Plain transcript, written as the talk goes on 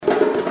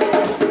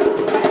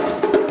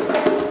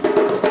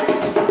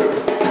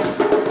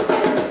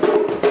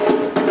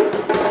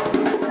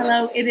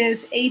It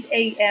is 8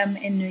 a.m.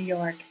 in New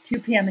York,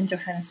 2 p.m. in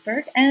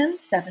Johannesburg, and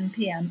 7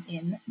 p.m.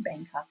 in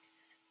Bangkok.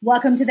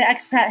 Welcome to the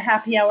Expat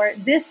Happy Hour.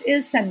 This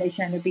is Sunday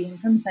Bean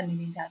from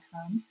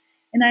SundayBean.com,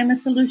 and I'm a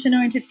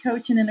solution-oriented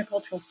coach and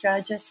intercultural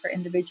strategist for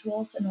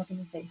individuals and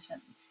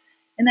organizations.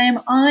 And I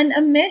am on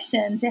a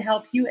mission to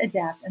help you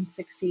adapt and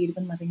succeed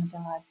when living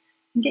abroad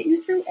and get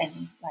you through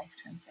any life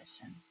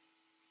transition.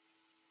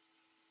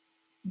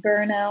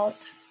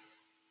 Burnout,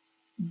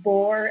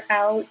 bore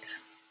out,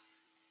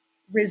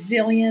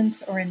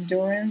 resilience or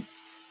endurance.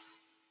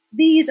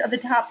 These are the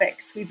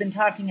topics we've been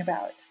talking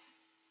about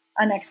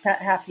on Expat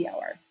Happy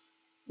Hour.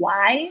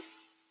 Why?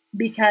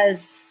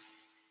 Because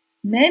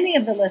many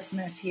of the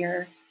listeners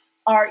here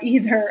are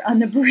either on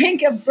the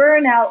brink of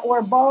burnout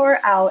or bore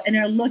out and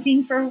are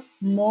looking for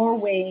more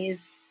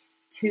ways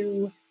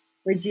to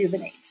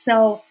rejuvenate.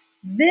 So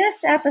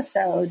this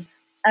episode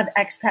of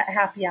Expat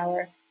Happy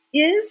Hour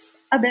is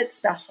a bit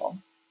special.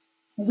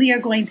 We are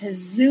going to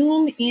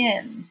zoom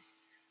in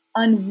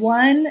on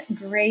one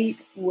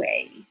great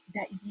way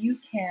that you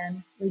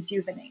can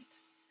rejuvenate.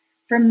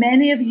 For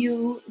many of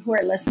you who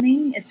are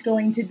listening, it's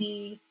going to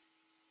be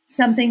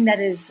something that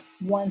is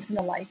once in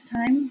a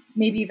lifetime,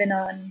 maybe even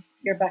on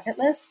your bucket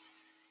list.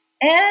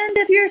 And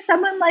if you're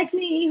someone like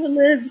me who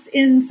lives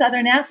in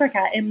Southern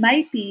Africa, it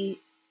might be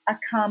a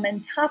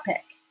common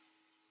topic.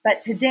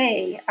 But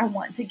today, I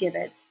want to give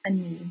it a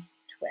new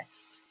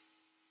twist.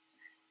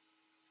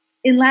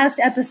 In last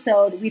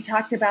episode, we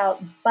talked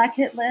about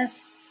bucket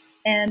lists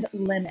and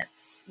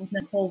limits with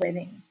Nicole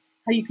Whitting,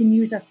 how you can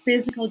use a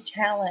physical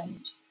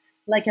challenge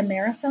like a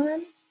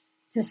marathon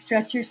to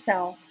stretch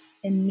yourself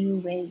in new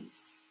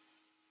ways.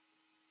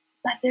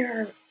 But there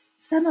are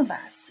some of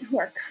us who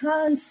are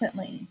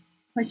constantly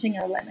pushing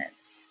our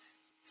limits,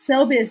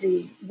 so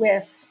busy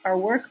with our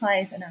work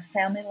life and our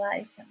family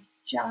life, and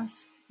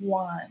just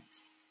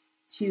want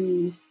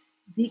to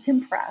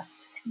decompress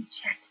and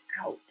check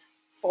out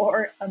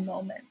for a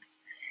moment.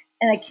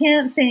 And I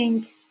can't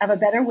think of a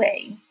better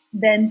way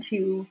than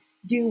to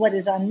do what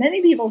is on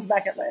many people's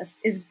bucket list,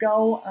 is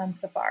go on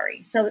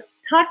safari. So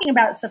talking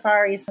about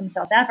safaris from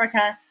South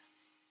Africa,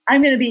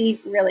 I'm going to be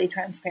really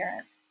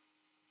transparent.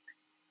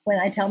 When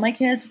I tell my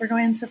kids we're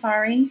going on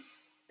safari,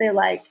 they're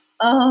like,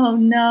 oh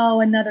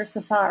no, another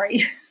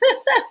safari.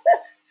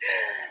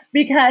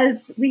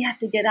 Because we have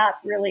to get up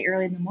really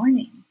early in the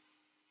morning.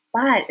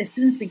 But as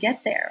soon as we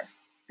get there,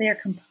 they are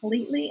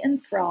completely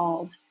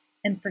enthralled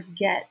and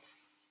forget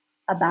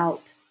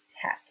about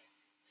tech.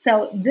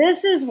 So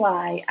this is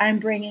why I'm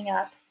bringing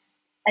up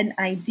an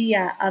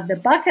idea of the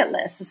bucket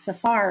list, the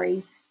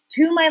safari,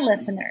 to my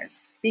listeners.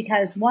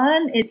 Because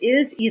one, it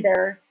is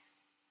either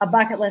a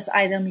bucket list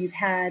item you've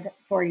had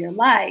for your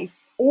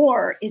life,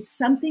 or it's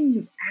something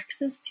you've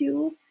access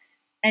to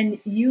and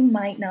you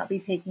might not be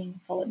taking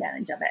full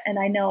advantage of it. And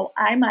I know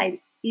I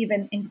might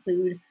even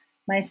include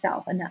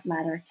myself in that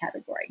latter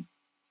category.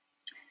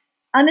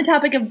 On the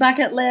topic of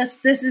bucket lists,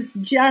 this is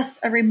just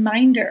a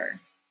reminder.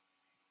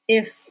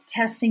 If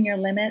testing your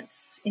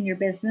limits in your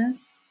business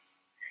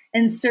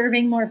and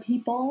serving more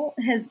people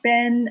has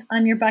been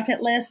on your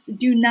bucket list,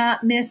 do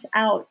not miss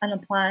out on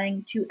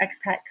applying to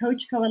Expat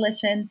Coach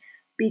Coalition,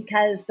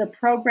 because the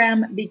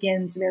program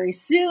begins very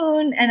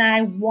soon and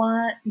I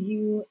want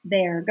you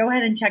there. Go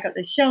ahead and check out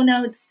the show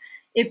notes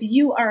if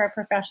you are a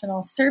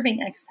professional serving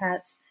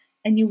expats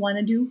and you want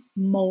to do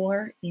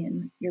more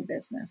in your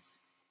business.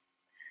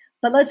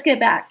 But let's get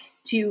back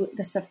to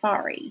the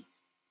safari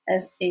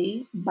as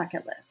a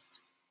bucket list.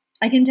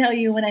 I can tell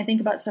you, when I think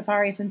about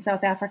safaris in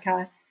South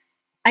Africa,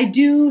 I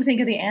do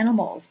think of the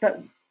animals,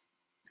 but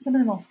some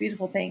of the most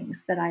beautiful things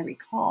that I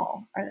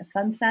recall are the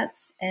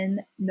sunsets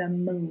and the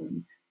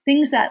moon.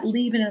 Things that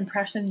leave an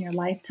impression in your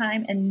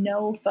lifetime and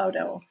no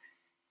photo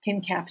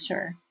can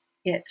capture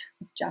it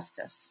with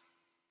justice.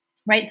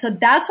 Right? So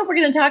that's what we're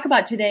going to talk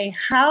about today.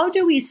 How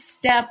do we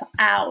step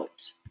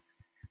out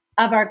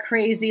of our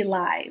crazy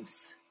lives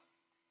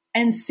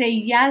and say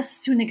yes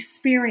to an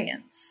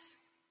experience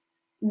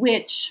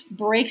which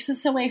breaks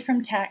us away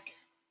from tech,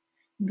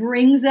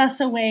 brings us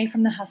away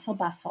from the hustle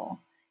bustle,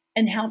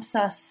 and helps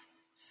us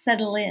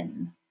settle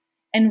in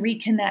and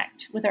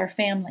reconnect with our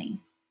family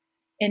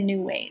in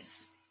new ways.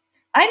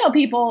 I know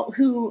people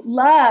who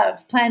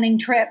love planning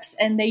trips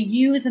and they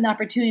use an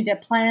opportunity to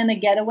plan a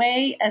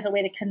getaway as a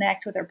way to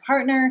connect with their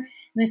partner.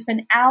 And they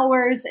spend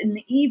hours in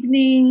the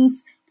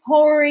evenings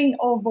poring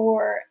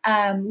over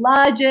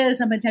lodges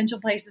and potential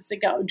places to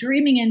go,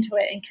 dreaming into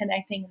it and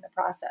connecting in the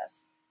process.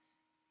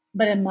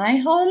 But in my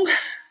home,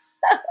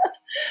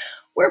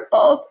 we're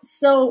both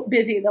so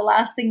busy. The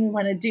last thing we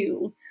want to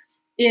do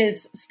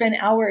is spend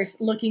hours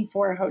looking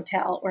for a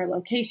hotel or a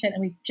location,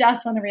 and we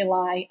just want to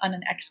rely on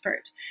an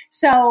expert.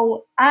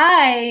 So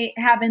I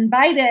have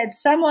invited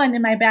someone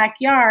in my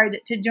backyard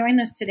to join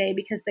us today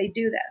because they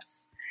do this.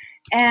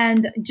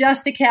 And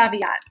just a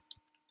caveat,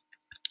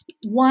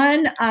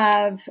 one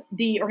of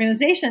the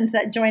organizations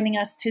that joining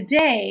us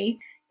today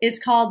is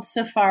called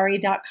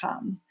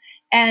Safari.com.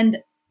 And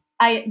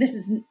this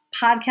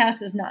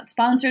podcast is not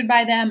sponsored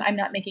by them. I'm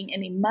not making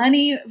any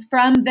money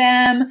from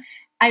them.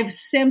 I've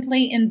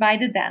simply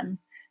invited them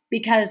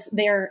because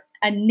they're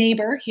a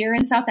neighbor here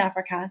in South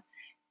Africa,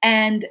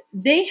 and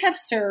they have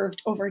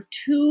served over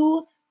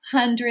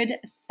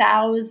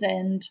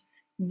 200,000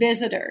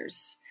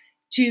 visitors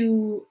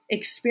to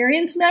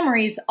experience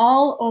memories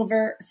all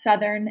over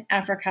Southern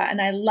Africa.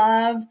 And I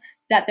love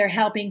that they're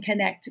helping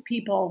connect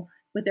people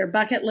with their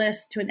bucket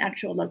list to an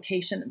actual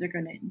location that they're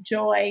going to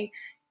enjoy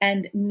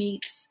and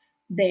meets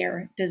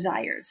their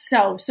desires.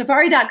 So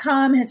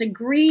Safari.com has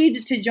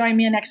agreed to join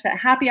me on Expat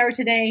Happy Hour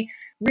today.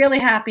 Really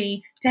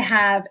happy to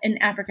have an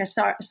Africa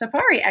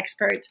Safari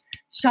expert,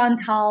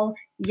 Chantal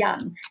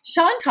Young.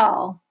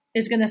 Chantal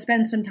is going to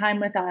spend some time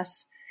with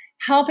us,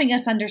 helping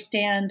us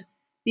understand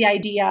the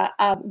idea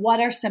of what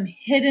are some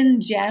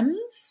hidden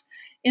gems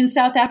in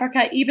South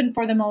Africa, even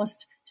for the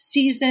most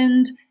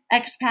seasoned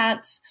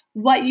expats,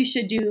 what you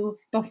should do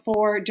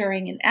before,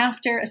 during, and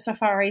after a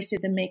safari so you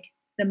can make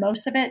the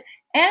most of it.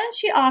 And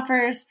she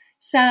offers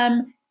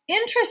some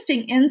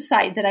interesting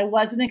insight that I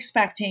wasn't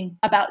expecting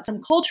about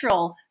some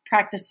cultural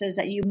practices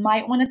that you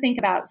might want to think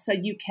about so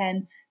you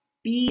can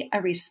be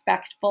a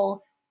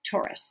respectful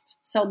tourist.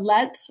 So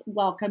let's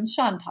welcome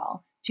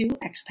Chantal to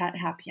Expat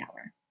Happy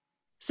Hour.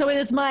 So it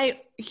is my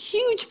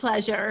huge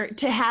pleasure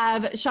to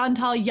have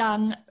Chantal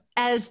Young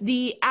as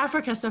the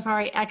Africa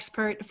Safari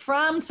expert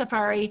from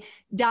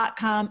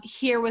Safari.com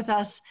here with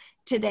us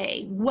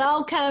today.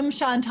 Welcome,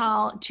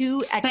 Chantal, to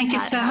Expat Thank you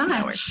so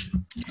Happy much.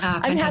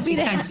 I'm happy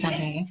to Thanks,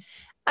 Sandy.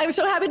 I'm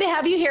so happy to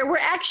have you here. We're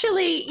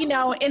actually, in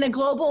a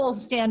global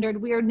standard,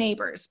 we're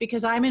neighbors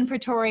because I'm in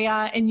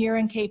Pretoria and you're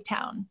in Cape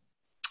Town.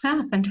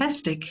 Ah,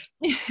 fantastic.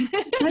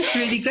 That's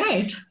really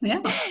great.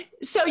 Yeah.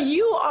 So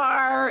you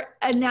are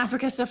an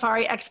Africa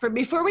Safari expert.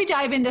 Before we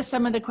dive into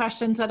some of the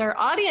questions that our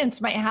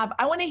audience might have,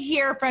 I want to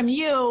hear from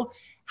you.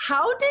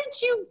 How did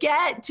you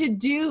get to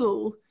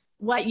do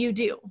what you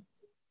do?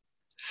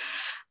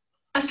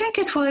 I think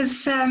it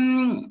was,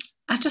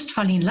 I just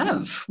fell in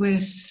love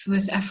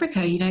with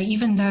Africa.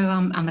 Even though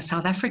I'm a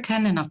South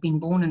African and I've been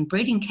born and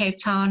bred in Cape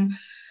Town,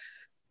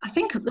 I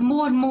think the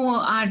more and more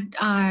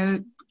I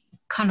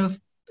kind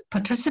of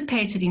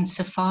participated in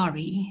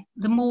safari,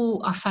 the more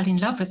I fell in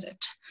love with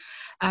it,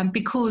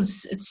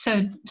 because it's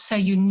so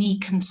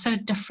unique and so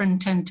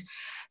different, and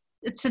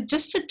it's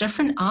just a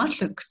different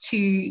outlook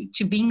to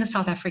being a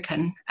South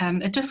African.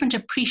 A different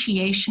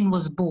appreciation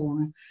was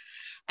born,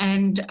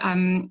 and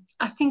I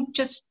think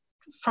just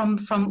from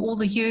all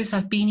the years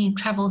I've been in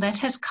travel, that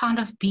has kind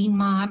of been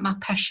my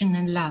passion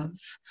and love.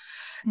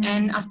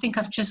 And I think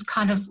I've just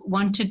kind of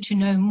wanted to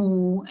know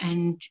more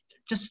and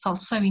just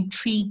felt so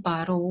intrigued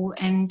by it all.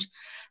 And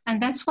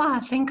that's why I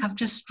think I've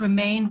just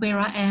remained where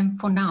I am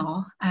for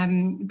now,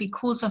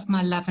 because of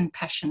my love and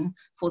passion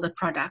for the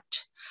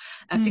product,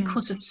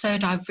 because it's so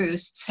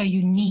diverse, so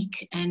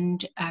unique,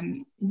 and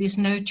there's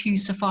no two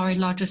safari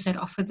lodges that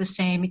offer the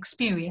same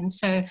experience.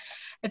 So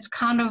it's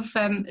kind of,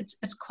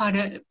 it's quite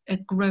a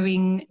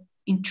growing,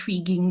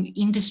 intriguing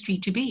industry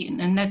to be in.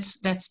 And that's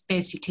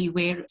basically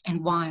where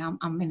and why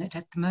I'm in it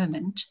at the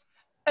moment.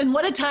 And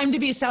what a time to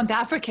be South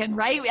African,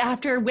 right?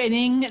 After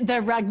winning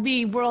the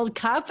Rugby World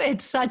Cup,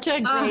 it's such a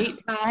great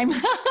time.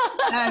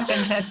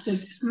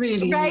 Fantastic.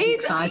 Really, right? really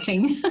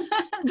exciting.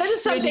 That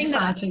is something really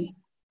exciting. that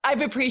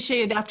I've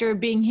appreciated after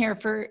being here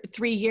for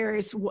 3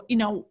 years,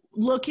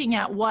 looking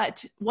at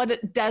what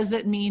does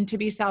it mean to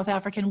be South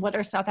African? What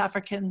are South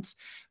Africans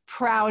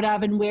proud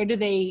of, and where do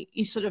they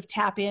sort of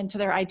tap into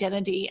their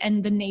identity?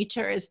 And the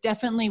nature is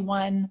definitely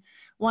one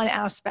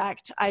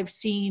aspect I've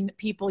seen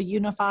people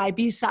unify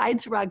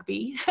besides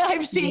rugby.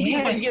 I've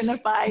seen people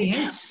unify.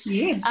 Yes,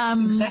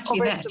 exactly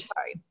over that.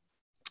 safari.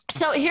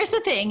 So here's the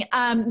thing.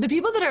 The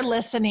people that are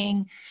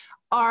listening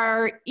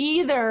are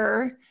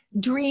either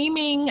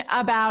dreaming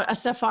about a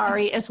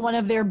safari as one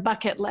of their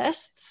bucket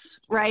lists,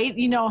 right?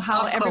 You know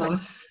how everyone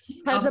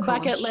has a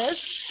bucket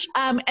list.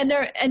 And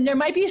there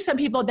might be some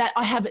people that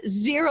have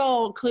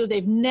zero clue.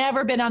 They've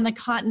never been on the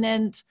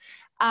continent.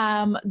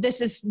 This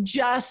is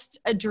just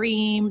a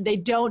dream. They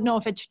don't know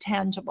if it's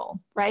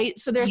tangible, right?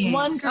 So there's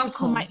one group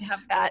who might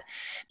have that.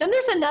 Then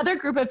there's another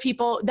group of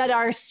people that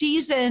are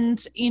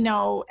seasoned,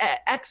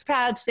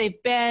 expats.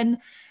 They've been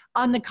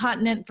on the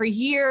continent for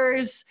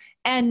years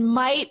and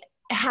might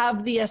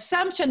have the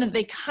assumption that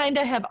they kind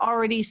of have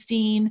already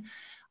seen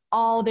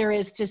all there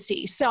is to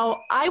see. So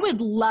I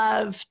would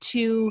love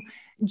to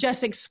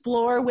just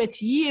explore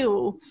with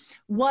you,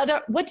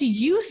 what do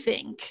you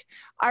think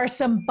are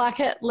some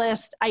bucket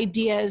list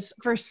ideas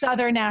for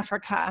Southern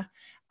Africa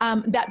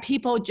that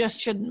people just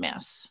shouldn't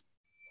miss?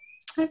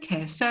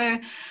 Okay, so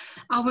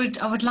I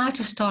would like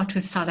to start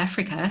with South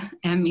Africa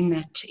in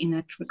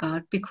that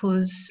regard,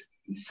 because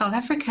South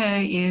Africa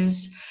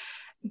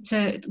it's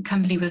a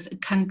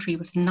country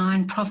with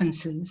 9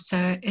 provinces,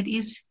 so it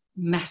is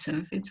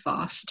massive, it's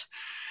vast.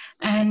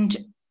 And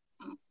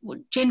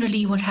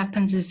generally what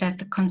happens is that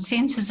the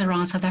consensus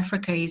around South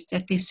Africa is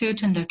that there's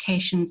certain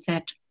locations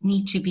that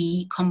need to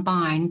be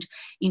combined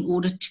in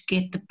order to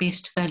get the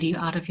best value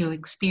out of your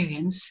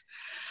experience.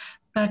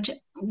 But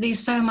there's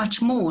so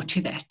much more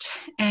to that.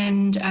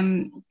 And,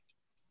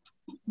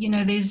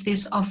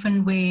 there's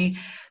often where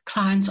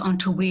clients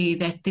aren't aware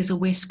that there's a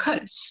West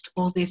Coast,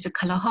 or there's a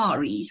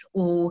Kalahari,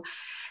 or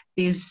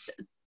there's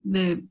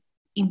the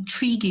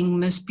intriguing,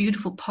 most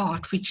beautiful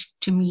part, which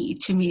to me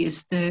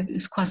is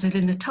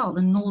KwaZulu-Natal,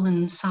 the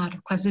northern side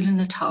of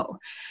KwaZulu-Natal.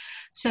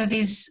 So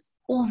there's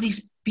all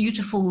these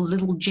beautiful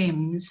little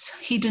gems,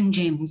 hidden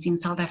gems in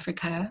South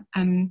Africa.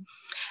 And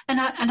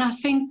I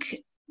think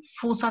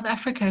for South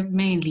Africa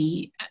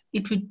mainly,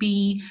 it would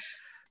be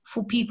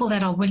for people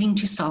that are willing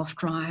to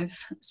self-drive.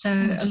 So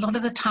a lot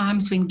of the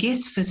times when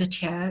guests visit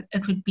here,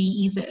 it would be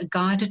either a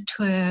guided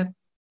tour,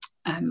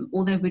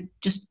 or they would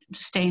just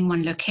stay in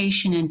one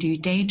location and do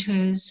day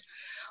tours.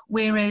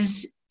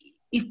 Whereas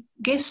if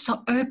guests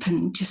are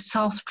open to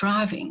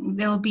self-driving,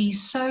 they'll be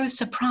so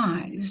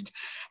surprised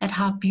at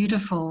how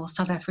beautiful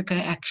South Africa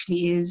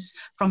actually is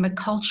from a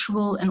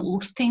cultural and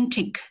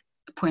authentic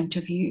point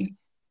of view.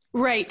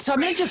 Right. So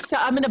I'm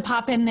going to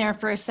pop in there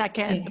for a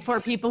second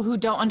for people who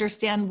don't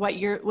understand what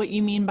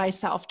you mean by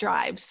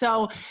self-drive.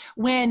 So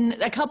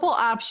when a couple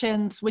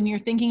options, when you're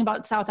thinking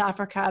about South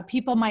Africa,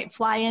 people might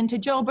fly into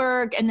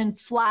Joburg and then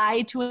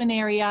fly to an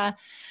area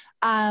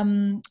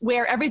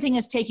where everything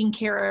is taken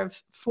care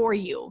of for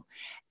you.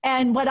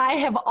 And what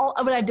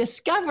I've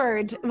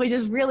discovered, which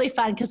is really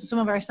fun because of some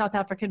of our South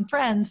African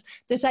friends,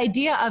 this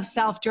idea of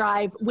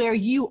self-drive where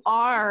you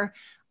are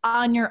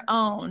on your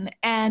own,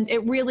 and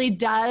it really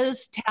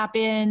does tap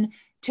in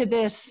to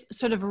this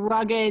sort of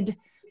rugged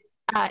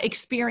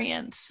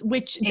experience,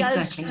 which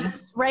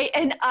does right.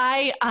 And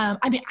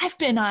I've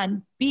been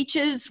on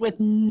beaches with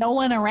no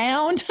one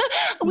around.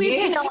 We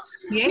had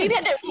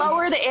to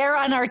lower the air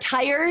on our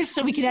tires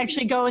so we could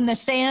actually go in the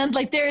sand.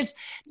 Like there is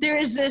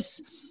this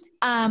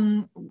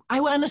I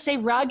want to say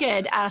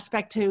rugged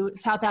aspect to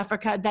South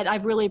Africa that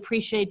I've really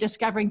appreciated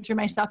discovering through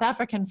my South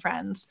African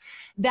friends,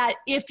 that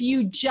if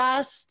you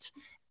just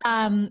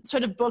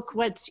sort of book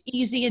what's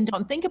easy and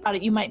don't think about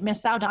it, you might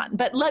miss out on.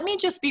 But let me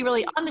just be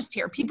really honest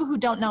here. People who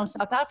don't know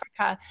South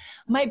Africa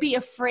might be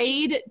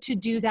afraid to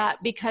do that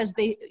because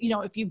they,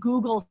 if you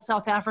Google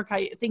South Africa,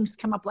 things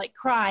come up like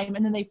crime,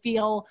 and then they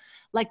feel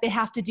like they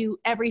have to do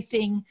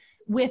everything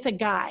with a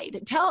guide.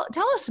 Tell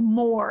us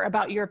more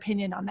about your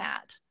opinion on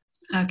that.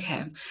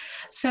 Okay.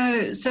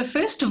 So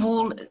first of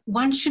all,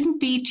 one shouldn't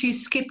be too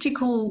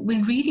skeptical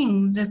when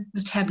reading the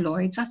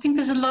tabloids. I think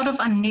there's a lot of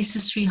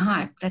unnecessary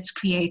hype that's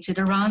created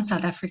around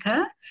South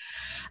Africa.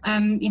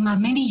 In my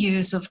many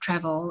years of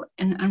travel,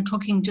 and I'm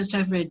talking just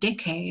over a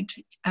decade,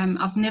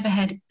 I've never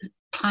had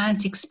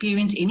clients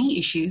experience any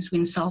issues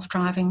when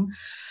self-driving.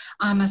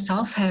 I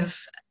myself have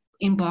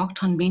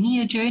embarked on many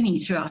a journey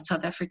throughout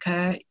South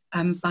Africa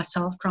by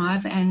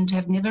self-drive and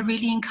have never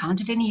really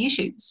encountered any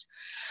issues.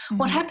 Mm-hmm.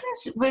 What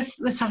happens with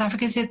South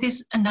Africa is that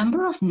there's a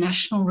number of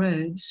national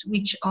roads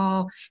which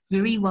are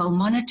very well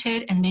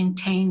monitored and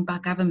maintained by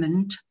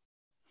government.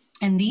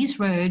 And these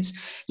roads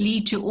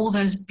lead to all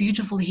those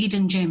beautiful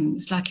hidden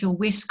gems, like your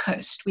West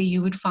Coast, where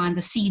you would find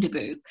the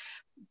Cedarburg,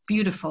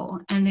 beautiful.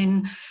 And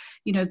then,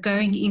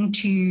 going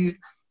into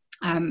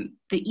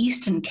the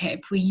Eastern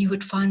Cape, where you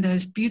would find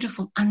those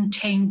beautiful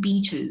untamed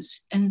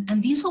beaches.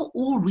 And these are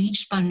all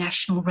reached by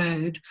national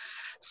road.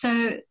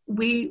 So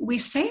where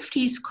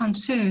safety is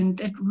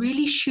concerned, it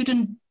really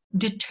shouldn't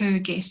deter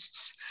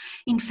guests.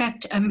 In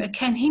fact, it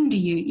can hinder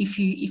you if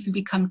you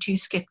become too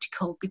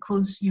skeptical,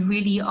 because you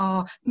really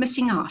are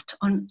missing out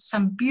on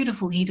some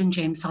beautiful hidden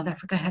gems South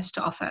Africa has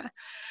to offer.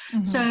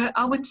 Mm-hmm. So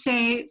I would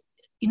say,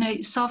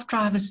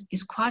 self-drive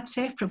is quite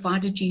safe,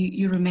 provided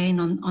you remain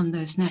on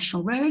those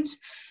national roads.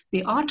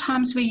 There are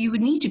times where you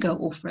would need to go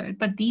off-road,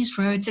 but these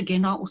roads,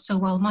 again, are also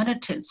well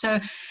monitored. So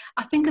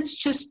I think it's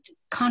just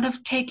kind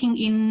of taking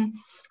in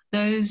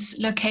those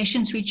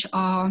locations which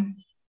are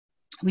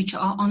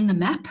on the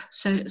map.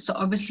 So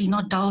obviously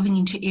not delving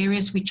into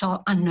areas which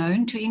are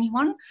unknown to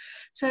anyone.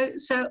 So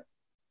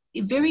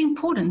very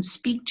important,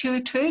 speak to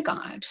a tour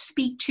guide,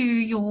 speak to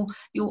your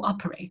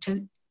operator,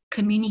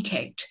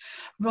 communicate,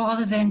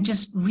 rather than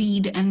just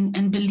read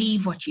and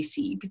believe what you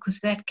see, because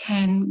that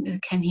can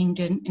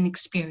hinder an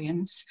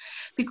experience.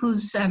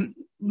 Because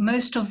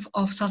most of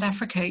South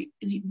Africa,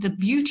 the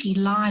beauty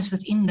lies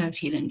within those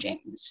hidden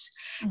gems.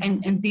 Mm-hmm.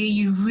 And there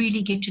you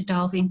really get to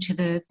delve into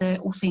the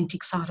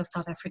authentic side of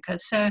South Africa.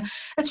 So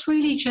it's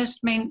really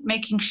just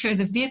making sure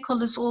the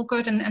vehicle is all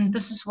good, and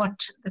this is what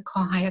the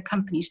car hire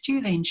companies do.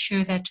 They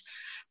ensure that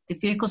the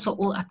vehicles are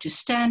all up to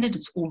standard,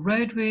 it's all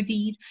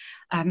roadworthy.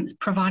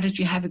 Provided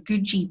you have a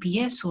good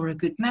GPS or a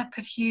good map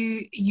with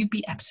you, you'd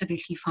be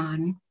absolutely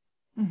fine.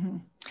 Mm-hmm.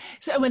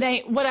 So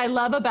what I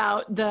love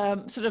about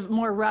the sort of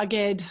more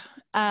rugged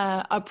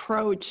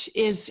approach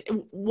is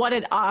what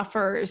it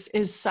offers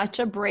is such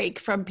a break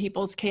from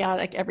people's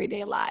chaotic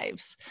everyday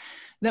lives.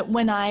 That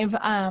when I've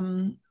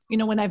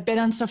when I've been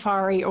on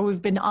safari, or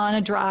we've been on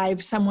a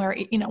drive somewhere,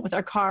 with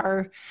our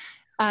car,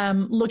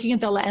 looking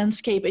at the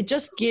landscape, it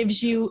just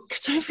gives you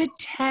sort of a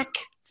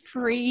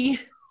tech-free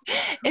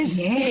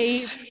escape.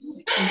 Yes,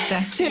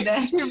 exactly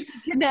to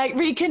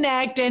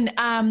reconnect.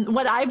 And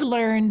what I've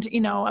learned,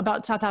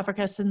 about South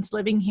Africa since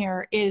living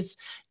here is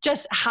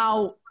just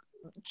how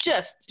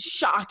just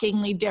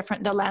shockingly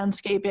different the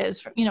landscape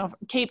is, you know,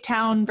 Cape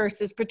Town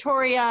versus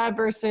Pretoria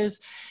versus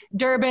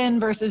Durban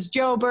versus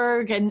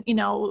Joburg and, you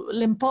know,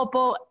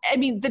 Limpopo. I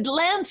mean, the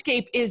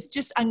landscape is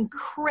just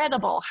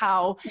incredible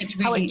how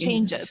it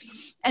changes.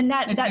 And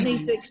that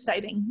makes it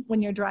exciting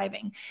when you're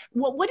driving.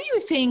 What do you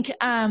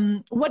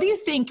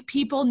think,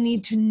 people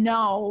need to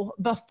know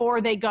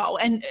before they go?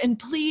 And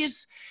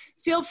please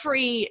feel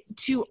free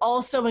to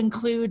also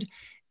include,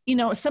 you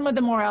know, some of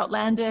the more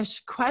outlandish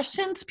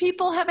questions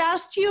people have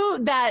asked you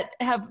that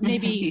have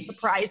maybe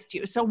surprised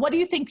you. So what do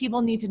you think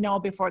people need to know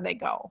before they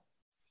go?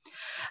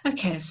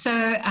 Okay,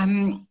 so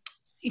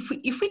if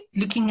we're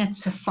looking at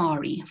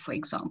safari, for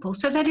example,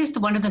 so that is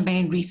one of the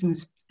main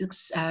reasons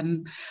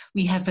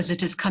we have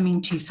visitors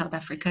coming to South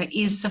Africa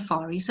is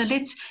safari. So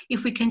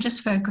if we can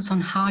just focus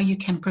on how you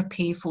can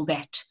prepare for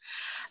that.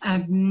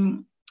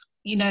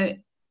 You know,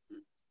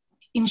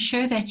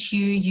 ensure that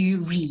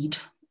you read,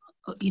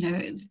 you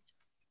know,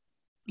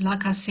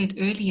 like I said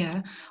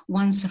earlier,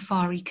 one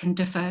safari can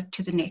differ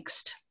to the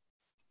next.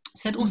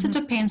 So it also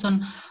depends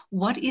on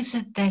what is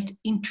it that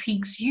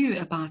intrigues you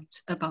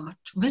about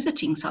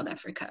visiting South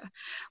Africa.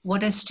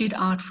 What has stood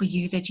out for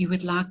you that you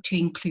would like to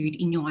include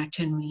in your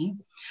itinerary?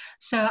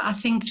 So I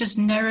think just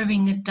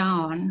narrowing it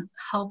down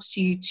helps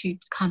you to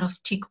kind of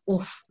tick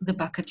off the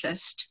bucket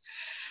list.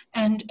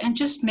 And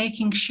just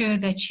making sure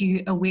that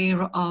you're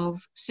aware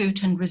of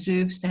certain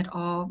reserves that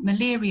are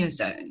malaria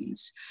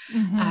zones,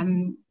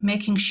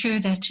 making sure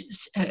that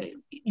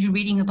you're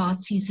reading about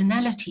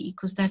seasonality,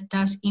 because that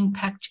does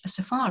impact a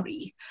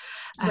safari.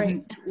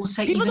 Right.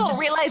 Also, people don't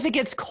realize it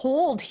gets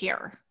cold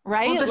here,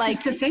 right? Well, this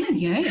is the thing,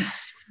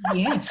 yes.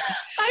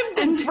 I've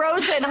been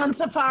frozen on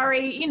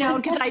safari, you know,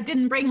 because I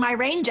didn't bring my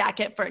rain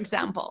jacket, for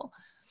example.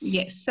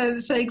 Yes, so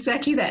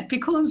exactly that,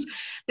 because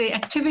the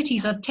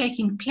activities are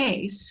taking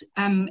place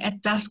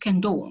at dusk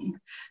and dawn.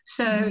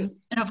 So,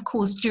 and of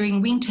course, during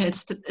winter,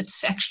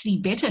 it's actually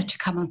better to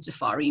come on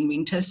safari in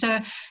winter. So,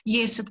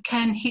 yes, it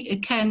can,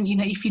 you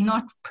know, if you're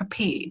not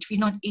prepared, if you're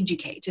not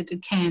educated,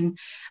 it can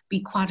be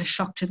quite a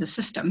shock to the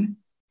system.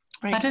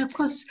 Right. But of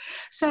course,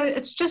 so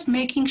it's just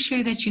making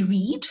sure that you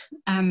read,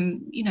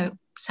 you know,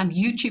 some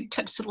YouTube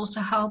tips will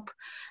also help.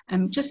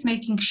 Just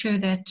making sure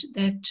that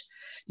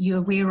you're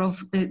aware of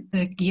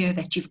the gear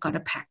that you've got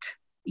to pack.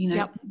 You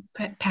know,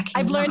 packing.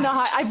 I've learned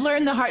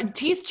the hard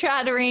teeth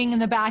chattering in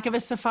the back of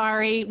a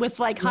safari with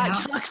like hot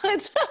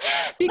chocolates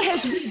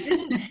because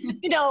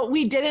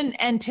we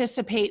didn't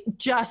anticipate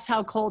just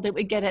how cold it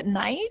would get at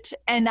night.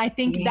 And I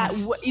think that,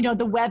 you know,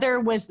 the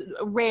weather was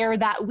rare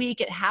that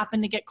week. It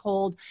happened to get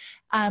cold.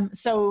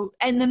 So,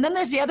 and then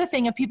there's the other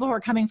thing of people who are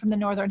coming from the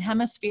Northern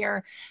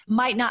Hemisphere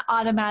might not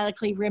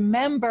automatically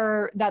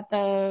remember that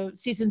the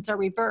seasons are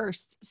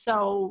reversed.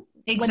 So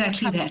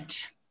exactly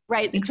that.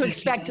 Right. Exactly. To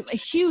expect a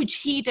huge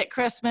heat at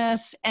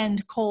Christmas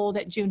and cold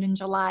at June and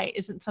July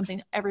isn't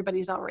something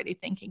everybody's already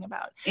thinking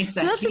about.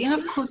 Exactly. So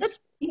and of course,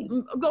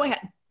 go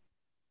ahead.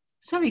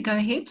 Sorry, go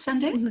ahead,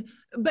 Sunday.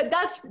 But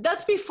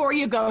that's before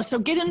you go. So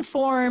get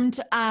informed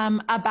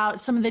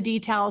about some of the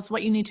details,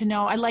 what you need to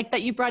know. I like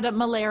that you brought up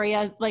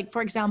malaria. Like,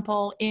 for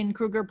example, in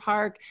Kruger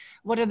Park,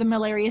 what are the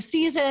malaria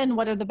season?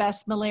 What are the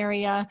best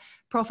malaria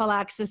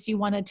prophylaxis you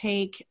want to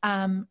take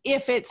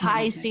if it's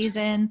high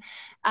season,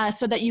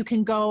 so that you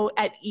can go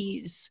at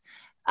ease.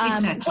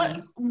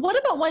 Exactly. What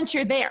about once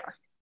you're there?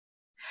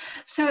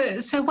 So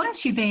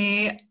once you're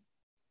there,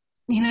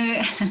 you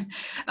know,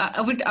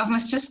 I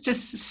must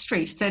just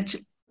stress that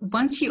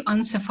once you're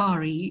on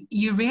safari,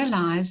 you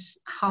realize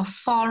how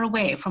far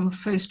away from a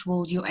first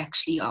world you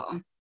actually are.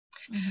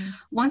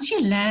 Once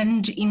you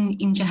land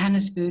in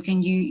Johannesburg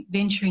and you're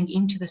venturing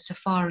into the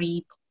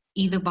safari,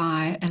 either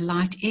by a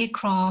light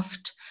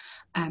aircraft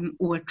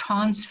or a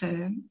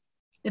transfer,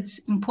 it's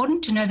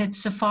important to know that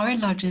safari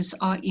lodges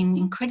are in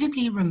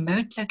incredibly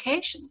remote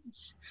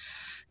locations.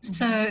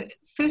 So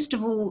first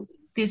of all,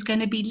 there's going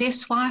to be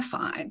less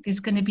Wi-Fi,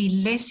 there's going to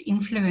be less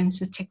influence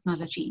with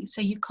technology.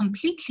 So you're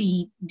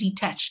completely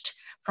detached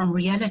from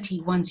reality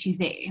once you're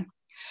there.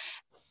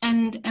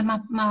 And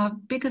my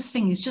biggest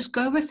thing is just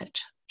go with it.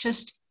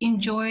 Just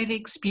enjoy the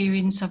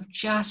experience of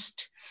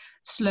just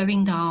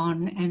slowing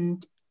down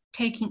and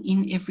taking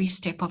in every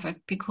step of it,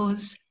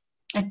 because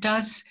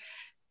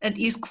it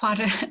is quite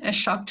a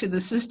shock to the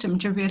system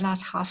to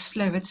realize how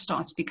slow it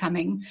starts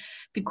becoming,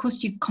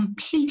 because you're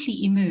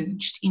completely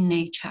immersed in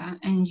nature,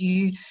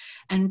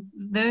 and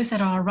those that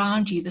are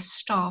around you, the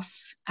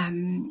staff,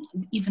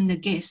 even the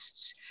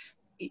guests,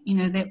 you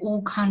know, they're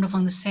all kind of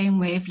on the same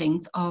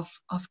wavelength of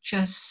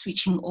just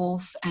switching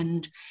off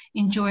and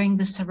enjoying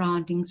the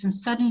surroundings. And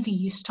suddenly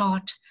you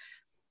start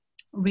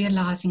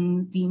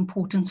realizing the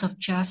importance of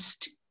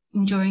just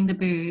enjoying the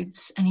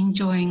birds and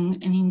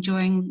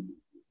enjoying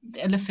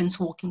the elephants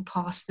walking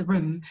past the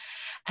room,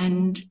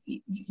 and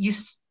you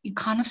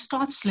kind of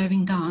start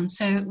slowing down.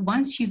 So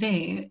once you're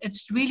there,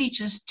 it's really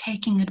just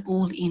taking it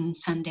all in,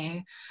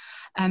 Sunday.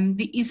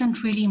 There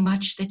isn't really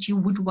much that you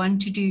would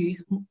want to do,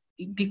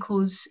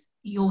 because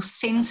your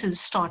senses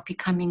start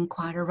becoming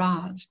quite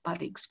aroused by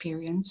the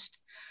experience.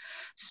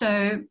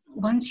 So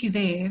once you're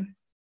there,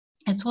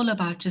 It's all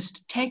about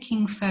just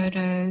taking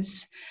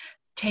photos,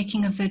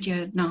 taking a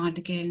video now and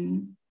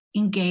again,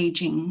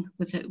 engaging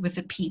with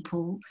the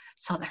people,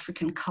 South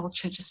African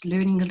culture, just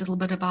learning a little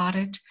bit about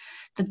it.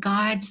 The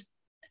guides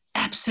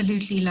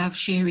absolutely love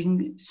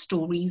sharing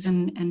stories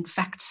and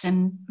facts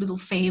and little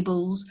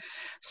fables.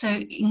 So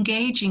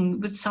engaging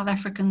with South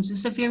Africans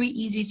is a very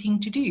easy thing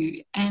to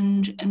do.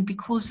 And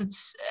because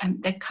it's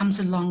that comes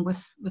along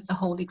with the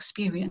whole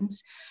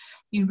experience,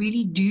 you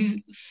really do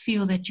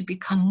feel that you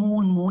become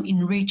more and more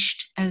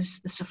enriched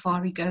as the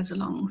safari goes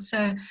along.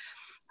 So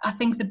I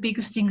think the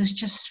biggest thing is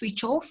just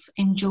switch off,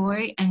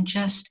 enjoy, and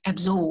just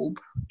absorb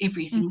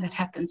everything that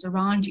happens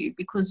around you,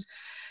 because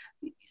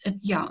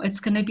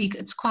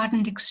it's quite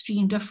an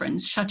extreme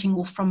difference shutting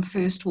off from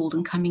first world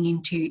and coming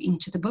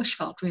into the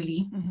bushveld,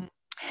 really. Mm-hmm.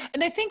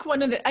 And I think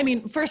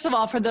first of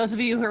all, for those of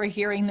you who are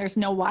hearing there's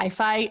no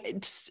Wi-Fi,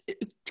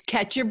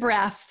 catch your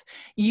breath.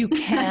 You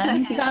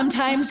can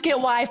sometimes get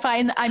Wi-Fi.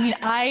 And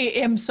I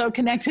am so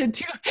connected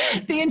to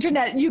the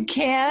internet. You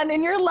can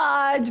in your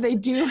lodge. They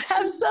do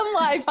have some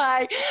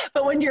Wi-Fi,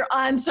 but when you're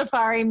on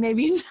safari,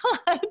 maybe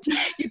not.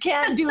 You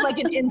can't do like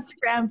an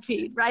Instagram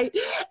feed, right?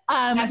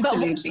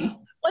 Absolutely. But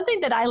one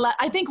thing that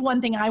I think one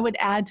thing I would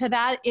add to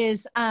that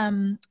is,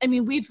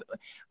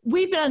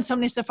 we've been on so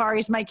many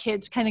safaris, my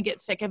kids kind of get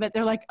sick of it.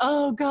 They're like,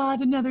 oh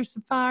God, another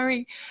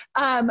safari.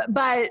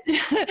 But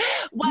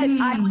what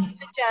I would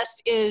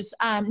suggest is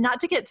not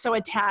to get so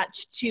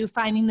attached to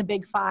finding the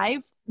big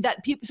five that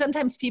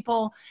sometimes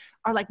people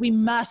are like, we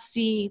must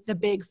see the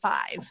big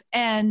five,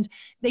 and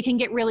they can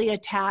get really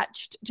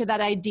attached to that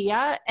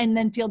idea and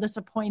then feel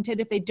disappointed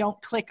if they don't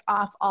click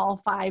off all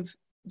five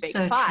big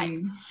five.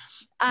 True.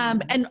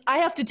 And I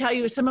have to tell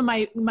you, some of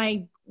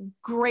my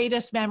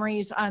greatest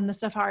memories on the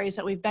safaris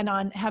that we've been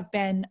on have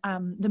been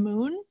the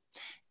moon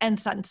and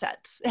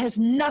sunsets. It has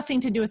nothing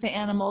to do with the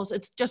animals.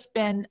 It's just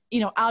been,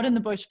 out in the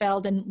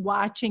bushveld and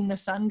watching the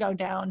sun go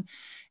down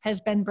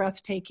has been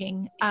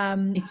breathtaking.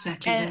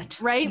 Exactly that.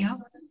 Right? Yeah.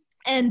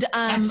 And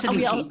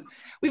absolutely.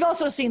 We've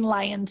also seen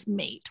lions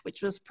mate,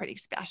 which was pretty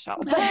special.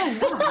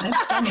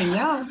 That's stunning,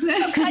 yeah.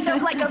 Kind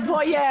of like a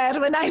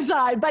voyeur when I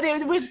saw it, but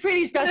it was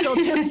pretty special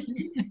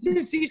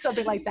to see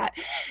something like that.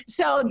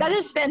 So that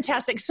is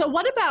fantastic. So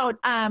what about,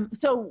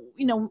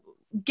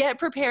 get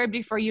prepared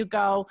before you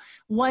go.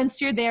 Once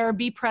you're there,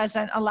 be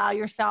present, allow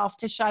yourself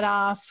to shut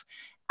off.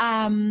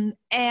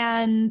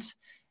 And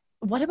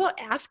what about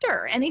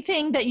after?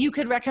 Anything that you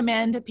could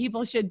recommend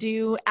people should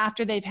do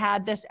after they've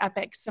had this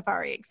epic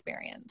safari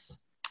experience?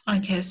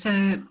 Okay,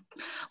 so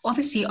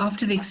obviously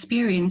after the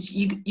experience,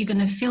 you're going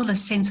to feel a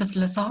sense of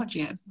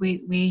lethargy where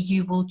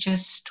you will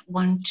just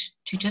want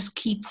to just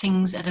keep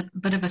things at a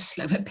bit of a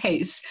slower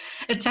pace.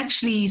 It's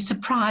actually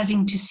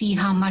surprising to see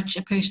how much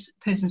a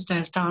person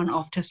slows down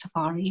after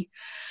safari.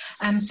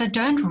 So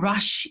don't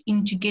rush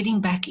into getting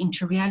back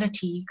into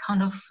reality,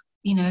 kind of,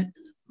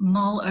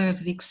 mull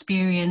over the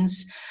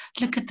experience,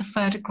 look at the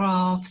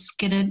photographs,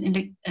 get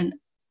an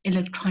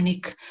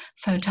electronic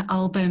photo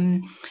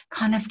album,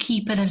 kind of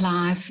keep it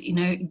alive,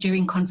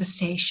 during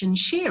conversation,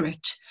 share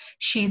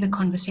the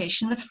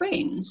conversation with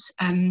friends,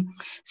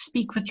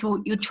 speak with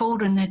your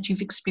children that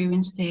you've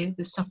experienced the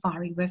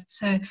safari with.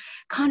 So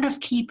kind of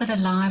keep it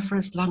alive for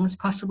as long as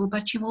possible,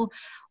 but you will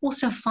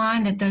also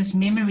find that those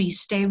memories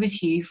stay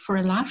with you for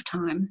a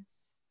lifetime.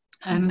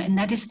 And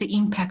that is the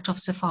impact of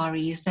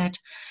safari, is that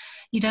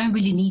you don't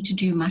really need to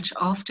do much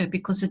after,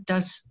 because it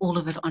does all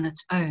of it on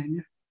its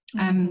own.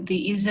 There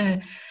is a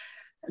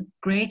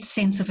great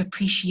sense of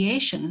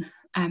appreciation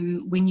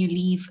when you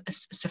leave a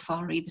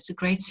safari. There's a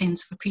great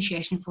sense of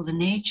appreciation for the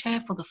nature,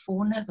 for the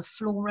fauna, the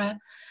flora,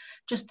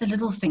 just the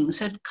little things.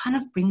 So it kind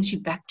of brings you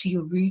back to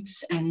your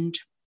roots. And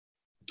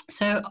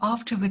so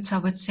afterwards, I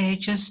would say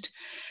just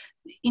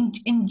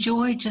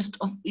enjoy just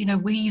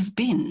where you've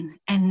been,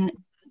 and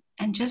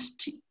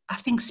just, I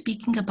think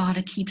speaking about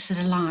it keeps it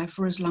alive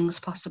for as long as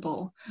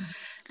possible.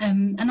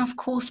 And of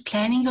course,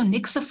 planning your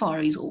next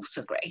safari is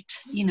also great.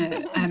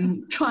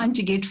 Trying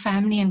to get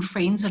family and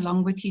friends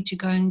along with you to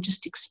go and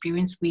just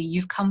experience where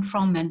you've come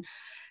from, and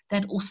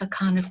that also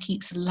kind of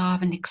keeps it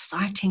alive and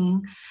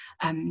exciting.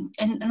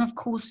 And of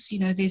course,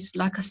 there's,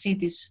 like I said,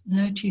 there's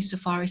no two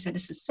safaris that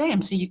is the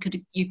same. So you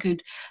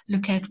could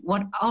look at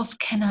what else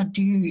can I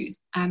do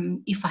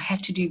if I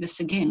had to do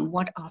this again.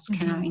 What else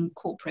can I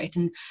incorporate?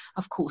 And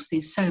of course,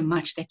 there's so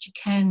much that you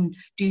can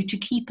do to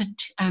keep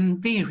it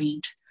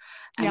varied.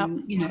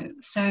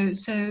 So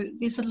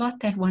there's a lot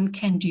that one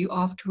can do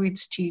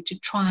afterwards to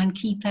try and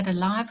keep that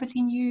alive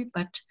within you.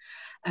 But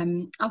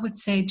I would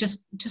say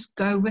just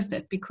go with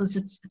it, because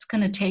it's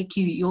going to take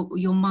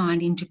your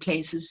mind into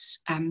places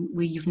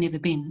where you've never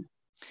been.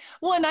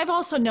 Well, and I've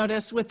also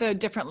noticed with the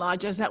different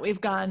lodges that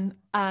we've gone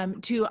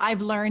to,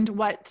 I've learned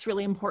what's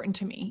really important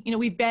to me.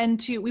 We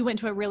went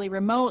to a really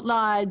remote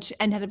lodge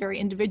and had a very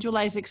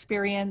individualized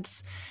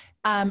experience.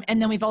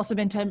 And then we've also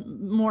been to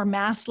more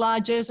mass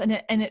lodges, and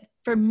it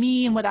for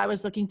me, and what I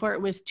was looking for,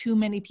 it was too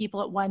many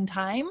people at one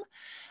time.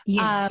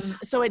 Yes.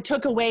 So it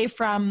took away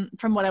from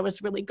what I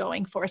was really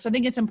going for. So I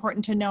think it's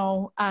important to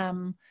know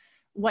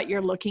what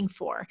you're looking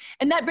for.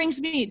 And that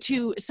brings me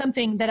to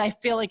something that I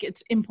feel like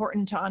it's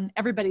important on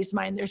everybody's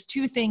mind. There's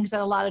two things that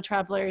a lot of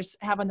travelers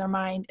have on their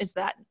mind is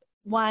that,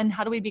 one,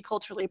 how do we be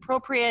culturally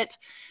appropriate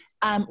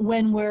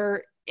when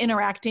we're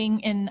interacting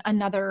in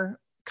another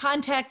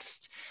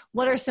context?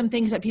 What are some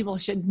things that people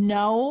should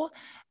know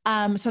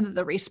so that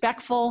they're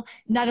respectful,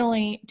 not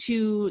only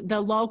to the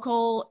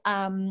local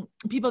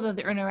people that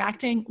they're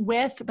interacting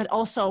with, but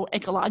also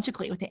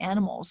ecologically with the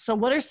animals? So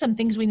what are some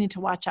things we need to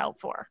watch out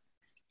for?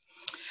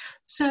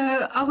 So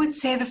I would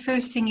say the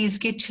first thing is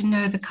get to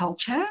know the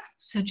culture.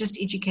 So just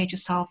educate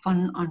yourself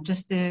on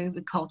just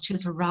the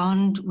cultures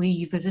around where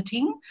you're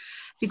visiting,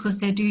 because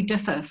they do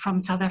differ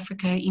from South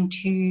Africa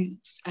into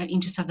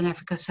Southern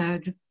Africa. So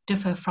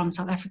differ from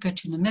South Africa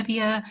to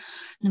Namibia.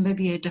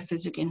 Namibia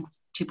differs again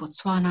to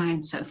Botswana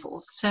and so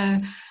forth. So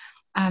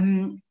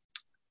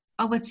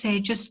I would say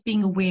just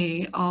being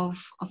aware of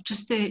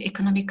just the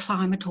economic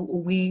climate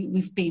or where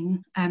we've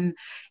been. A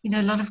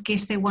lot of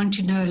guests, they want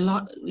to know a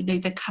lot. They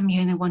come here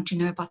and they want to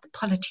know about the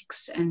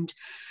politics and,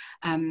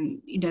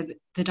 the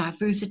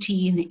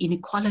diversity and the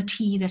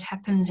inequality that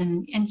happens.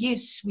 And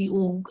yes, we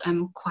all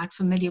quite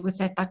familiar with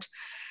that. But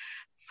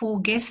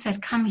for guests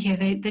that come here,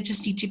 they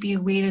just need to be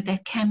aware that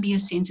that can be a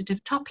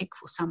sensitive topic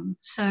for some.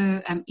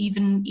 So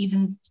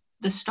even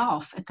the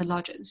staff at the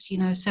lodges,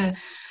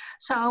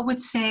 So I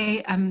would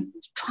say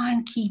try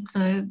and keep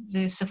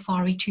the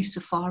safari to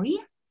safari.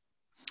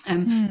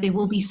 There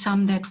will be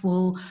some that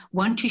will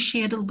want to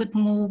share a little bit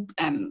more,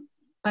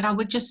 but I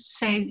would just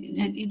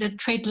say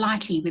tread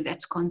lightly where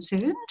that's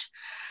concerned.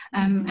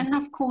 And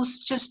of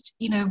course, just,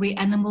 where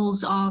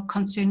animals are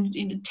concerned,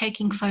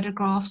 taking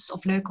photographs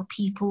of local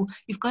people,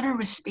 you've got to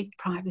respect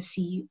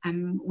privacy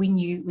when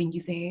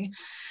you're there.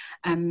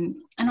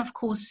 And of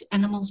course,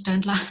 animals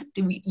don't like,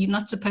 you're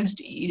not supposed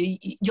to,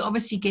 you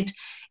obviously get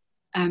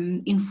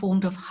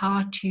informed of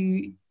how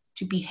to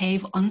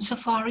behave on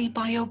safari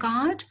by your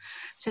guide.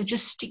 So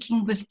just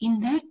sticking within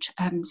that,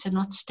 so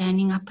not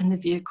standing up in the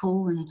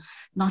vehicle and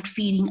not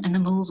feeding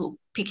animals or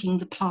picking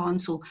the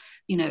plants or,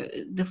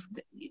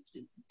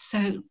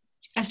 so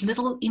as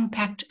little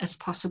impact as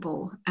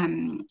possible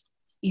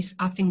is,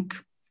 I think,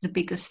 the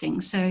biggest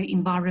thing. So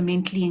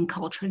environmentally and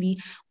culturally,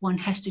 one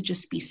has to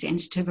just be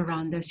sensitive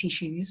around those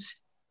issues.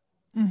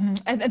 Mm-hmm.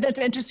 And that's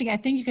interesting. I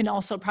think you can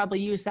also probably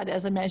use that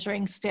as a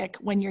measuring stick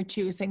when you're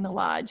choosing the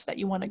lodge that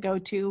you want to go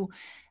to.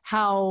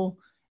 How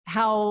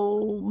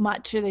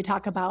much do they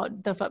talk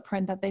about the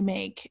footprint that they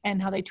make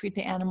and how they treat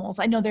the animals?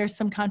 I know there's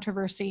some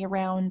controversy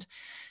around,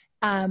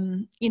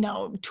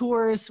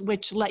 tours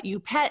which let you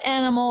pet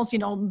animals,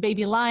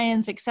 baby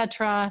lions,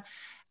 etc.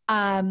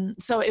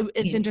 So it's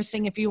yes.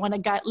 Interesting if you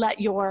want to let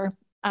your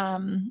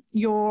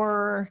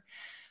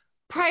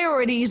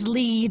priorities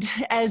lead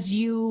as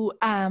you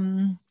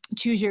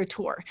choose your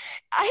tour.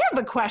 I have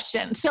a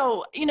question.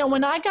 So,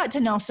 when I got to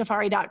know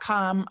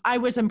safari.com, I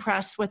was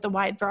impressed with the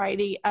wide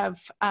variety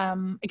of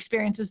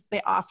experiences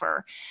they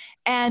offer.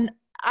 And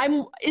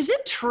is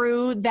it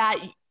true that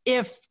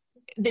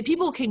that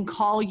people can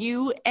call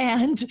you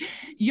and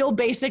you'll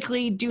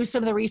basically do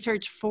some of the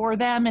research for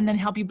them and then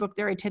help you book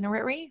their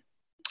itinerary?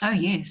 Oh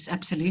yes,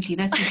 absolutely.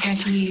 That's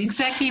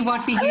exactly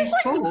what we use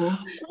for.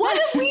 What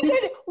have we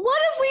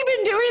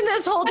been doing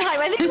this whole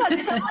time? I think about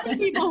so many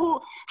people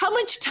how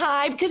much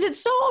time, because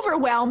it's so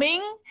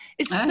overwhelming.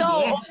 It's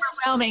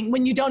overwhelming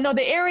when you don't know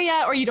the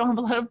area or you don't have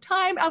a lot of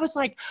time. I was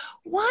like,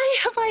 why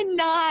have I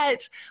not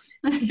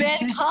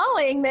been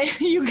calling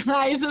you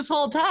guys this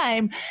whole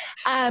time?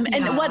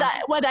 And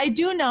what I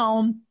do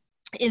know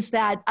is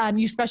that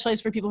you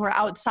specialize for people who are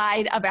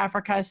outside of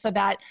Africa, so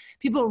that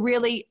people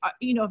really,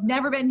 have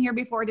never been here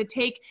before,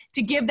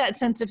 to give that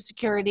sense of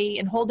security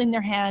and holding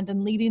their hand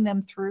and leading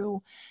them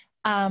through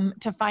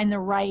to find the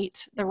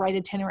right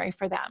itinerary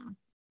for them.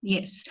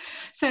 Yes.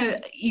 So,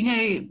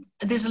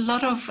 there's a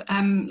lot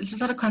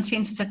of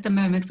consensus at the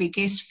moment where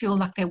guests feel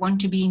like they want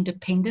to be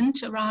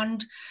independent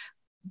around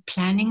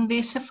planning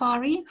their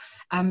safari.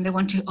 They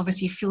want to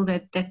obviously feel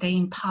that they're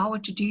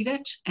empowered to do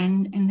that,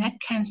 and that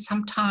can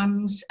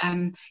sometimes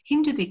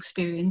hinder the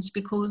experience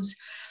because,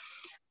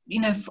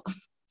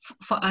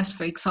 for us,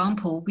 for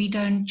example, we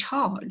don't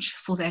charge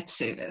for that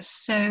service.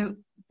 So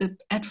the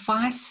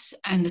advice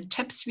and the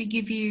tips we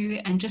give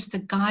you and just the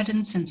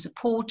guidance and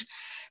support,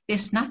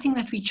 there's nothing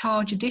that we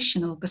charge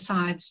additional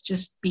besides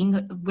just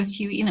being with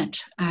you in it.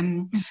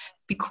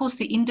 Because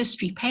the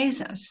industry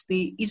pays us,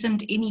 there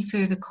isn't any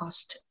further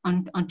cost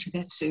onto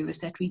that service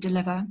that we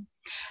deliver.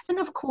 And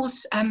of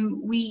course,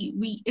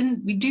 we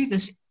do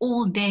this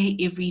all day,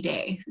 every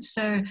day.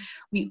 So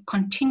we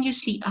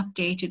continuously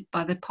updated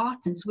by the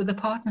partners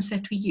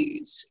that we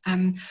use.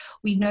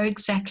 We know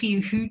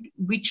exactly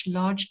which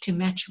lodge to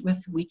match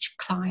with which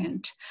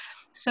client.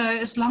 So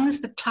as long as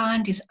the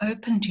client is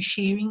open to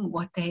sharing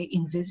what they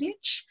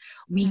envisage,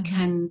 we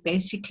can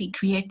basically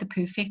create the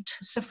perfect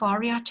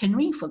safari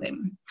itinerary for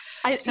them.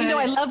 I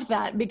love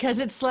that, because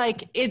it's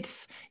like,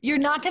 you're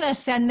not going to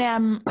send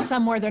them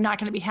somewhere they're not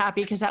going to be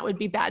happy, because that would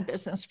be bad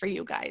business for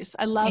you guys.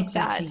 I love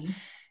that.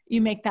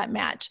 you make that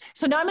match.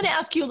 So now I'm going to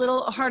ask you a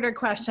little harder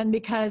question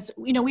because,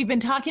 we've been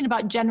talking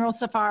about general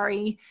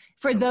safari.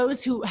 For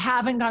those who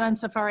haven't gone on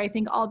safari, I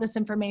think all this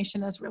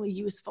information is really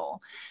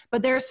useful.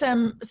 But there's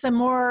some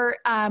more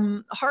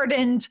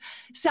hardened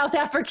South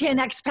African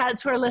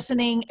expats who are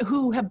listening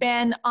who have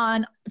been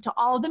on to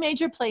all the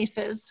major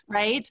places,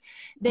 right?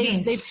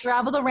 They've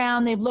traveled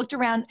around, they've looked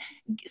around.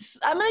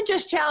 I'm going to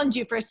just challenge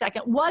you for a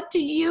second. What do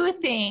you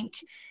think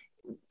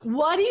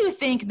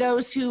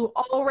those who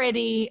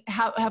already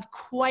have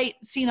quite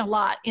seen a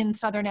lot in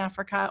Southern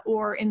Africa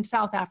or in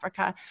South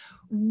Africa,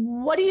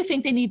 what do you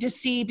think they need to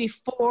see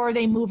before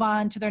they move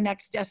on to their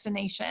next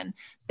destination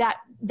that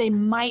they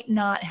might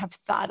not have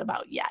thought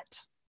about yet?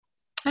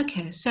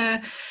 Okay, so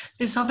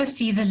there's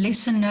obviously the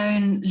lesser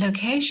known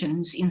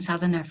locations in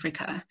Southern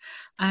Africa.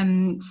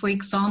 For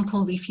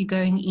example, if you're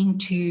going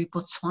into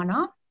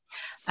Botswana,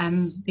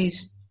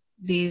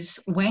 there's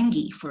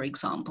Wangi, for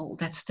example.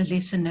 That's the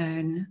lesser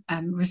known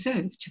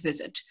reserve to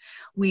visit,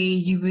 where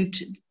you would,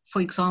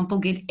 for example,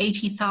 get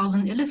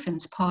 80,000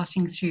 elephants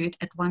passing through it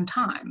at one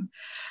time.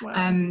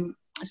 Wow.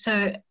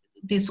 So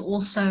there's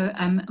also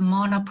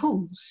Mana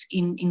pools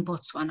in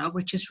Botswana,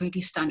 which is really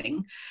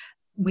stunning,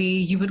 where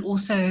you would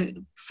also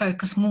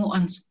focus more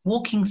on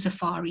walking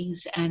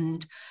safaris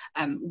and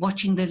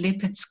watching the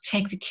leopards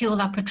take the kill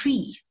up a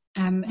tree.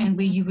 And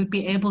where you would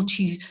be able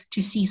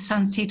to see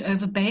sunset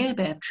over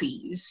baobab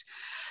trees.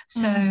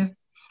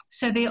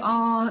 So there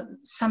are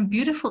some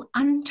beautiful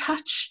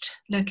untouched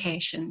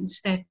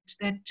locations that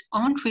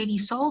aren't really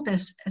sold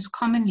as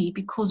commonly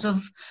because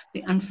of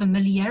the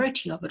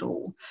unfamiliarity of it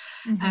all.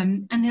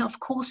 And then, of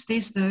course,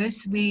 there's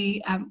those who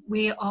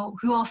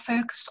are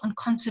focused on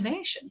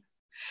conservation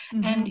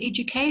and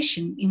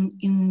education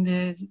in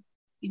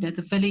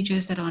the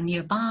villages that are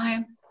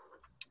nearby.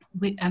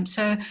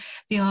 So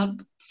there are,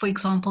 for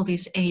example,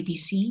 there's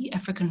ABC,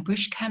 African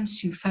Bush Camps,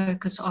 who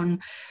focus on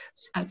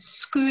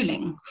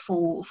schooling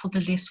for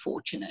the less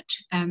fortunate,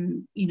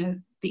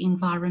 the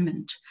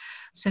environment.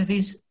 So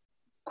there's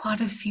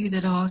quite a few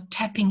that are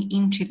tapping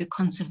into the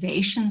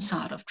conservation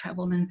side of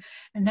travel, and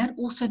that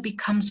also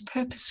becomes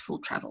purposeful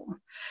travel.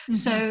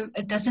 So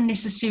it doesn't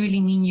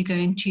necessarily mean you're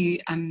going to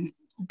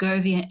go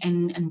there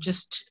and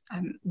just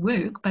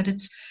work, but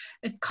it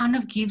kind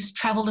of gives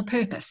travel a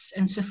purpose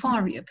and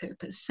safari a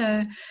purpose.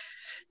 So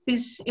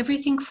there's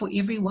everything for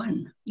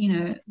everyone.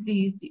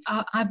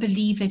 I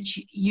believe that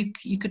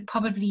you could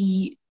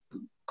probably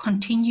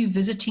continue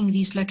visiting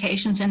these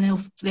locations, and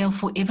they'll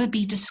forever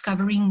be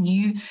discovering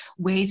new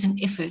ways and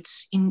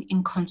efforts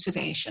in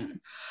conservation.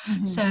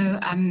 So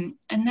and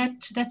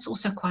that's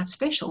also quite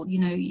special.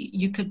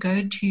 You could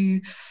go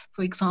to,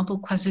 for example,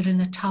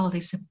 KwaZulu-Natal.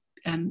 There's a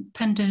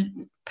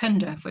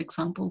Punda, for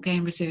example,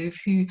 game reserve,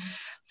 who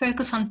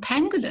focus on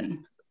pangolin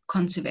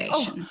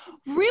conservation. Oh,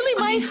 really?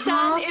 My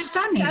son is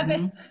stunning.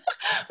 7.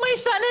 My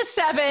son is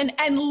 7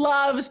 and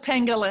loves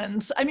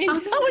pangolins. That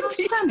would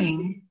be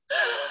stunning.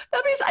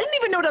 That means I didn't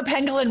even know what a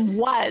pangolin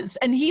was,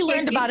 and he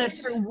learned about it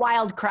through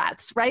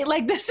wildcrats, right?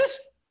 Like, this is.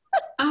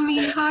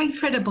 How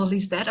incredible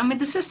is that?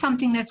 This is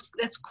something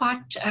that's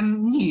quite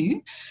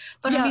new,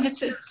 but it's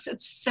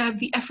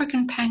the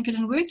African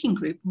Pangolin Working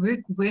Group,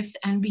 Work With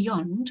and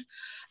Beyond,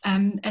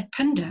 at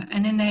Punda,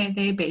 and then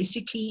they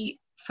basically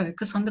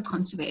focus on the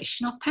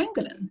conservation of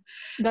pangolin.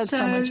 That's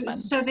so much fun.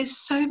 So there's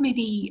so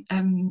many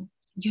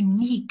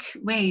unique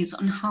ways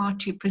on how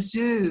to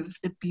preserve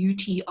the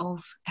beauty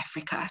of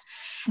Africa,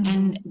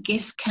 and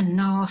guests can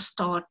now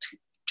start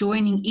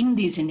joining in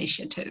these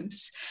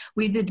initiatives,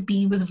 whether it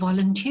be with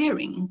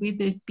volunteering,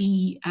 whether it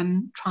be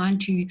trying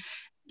to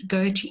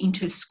go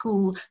into a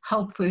school,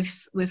 help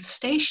with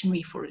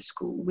stationery for a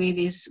school where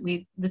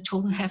the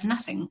children have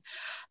nothing.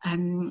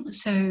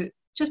 So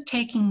just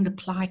taking the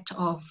plight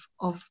of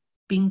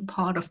being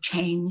part of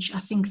change, I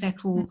think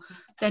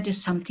that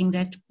is something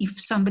that if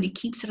somebody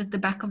keeps it at the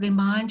back of their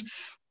mind,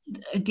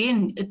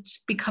 again, it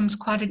becomes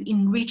quite an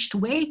enriched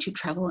way to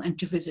travel and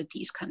to visit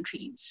these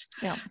countries.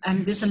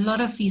 There's a lot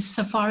of these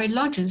safari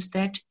lodges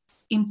that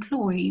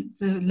employ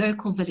the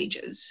local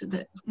villages,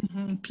 the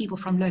people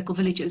from local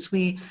villages,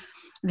 where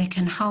they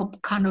can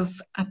help kind of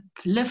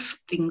uplift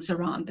things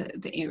around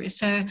the area.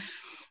 So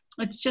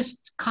it's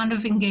just kind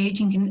of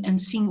engaging and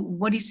seeing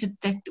what is it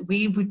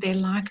where would they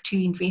like to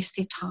invest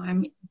their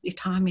time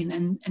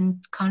in,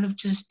 and kind of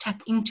just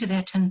tap into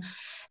that, and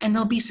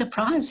they'll be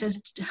surprised as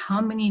to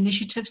how many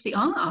initiatives there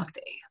are out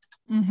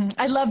there.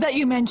 I love that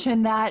you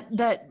mentioned that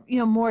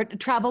more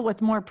travel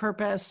with more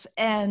purpose,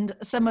 and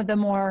some of the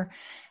more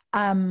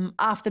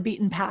off the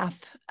beaten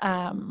path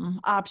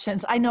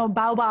options. I know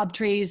baobab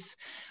trees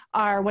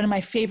are one of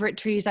my favorite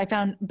trees. I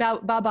found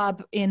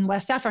baobab in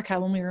West Africa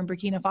when we were in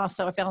Burkina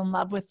Faso. I fell in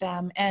love with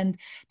them. And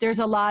there's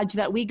a lodge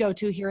that we go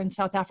to here in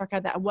South Africa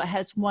that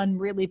has one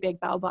really big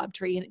baobab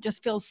tree, and it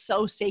just feels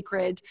so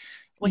sacred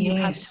when you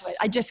come to it.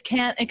 I just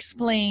can't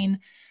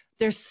explain.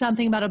 There's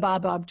something about a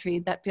baobab tree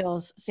that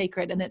feels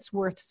sacred, and it's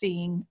worth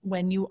seeing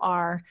when you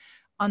are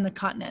on the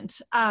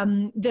continent.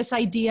 This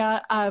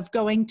idea of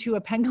going to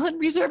a pangolin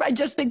reserve, I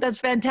just think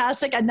that's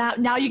fantastic. And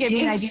now you gave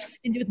me an idea I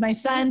can do with my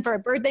son for a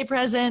birthday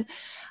present.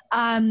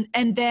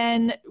 And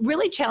then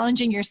really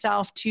challenging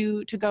yourself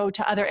to go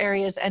to other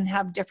areas and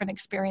have different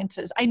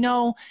experiences. I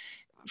know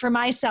for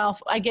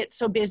myself, I get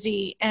so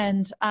busy,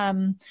 and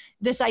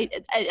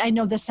I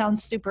know this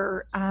sounds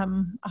super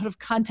out of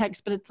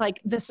context, but it's like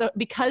this,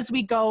 because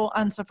we go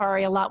on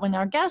safari a lot when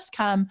our guests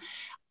come,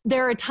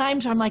 there are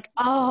times where I'm like,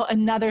 oh,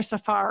 another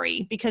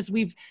safari, because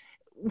we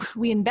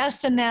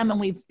invest in them,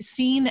 and we've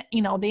seen,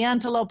 the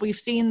antelope, we've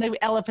seen the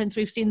elephants,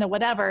 we've seen the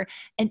whatever.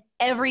 And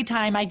every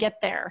time I get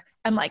there,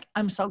 I'm like,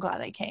 I'm so glad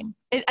I came.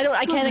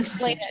 I can't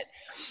explain it.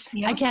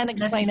 Yeah, I can't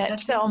explain it.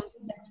 So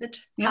that's it.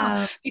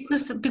 Yeah,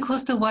 because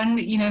the one,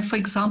 for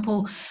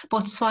example,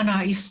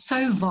 Botswana is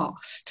so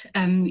vast.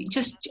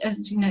 Just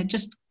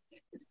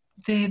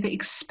the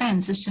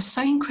expanse is just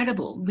so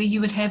incredible, where you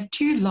would have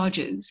 2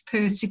 lodges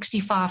per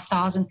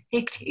 65,000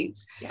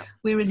 hectares,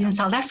 whereas in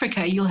South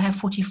Africa you'll have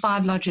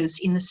 45 lodges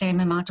in the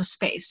same amount of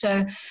space.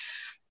 So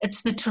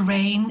it's the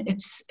terrain,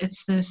 it's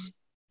this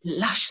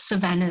lush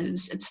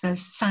savannas, it's the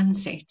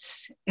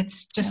sunsets,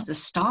 it's just the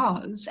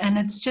stars, and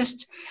it's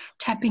just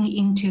tapping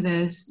into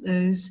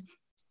those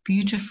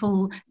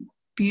beautiful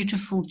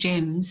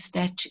gems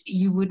that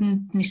you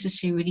wouldn't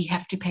necessarily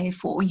have to pay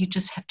for. You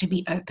just have to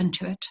be open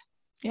to it.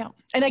 Yeah.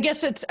 And I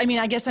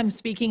guess I'm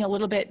speaking a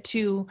little bit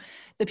to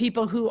the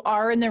people who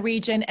are in the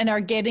region and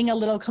are getting a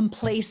little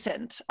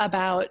complacent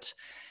about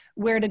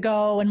where to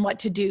go and what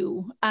to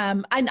do.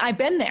 And I've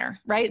been there,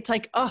 right? It's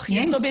like, oh,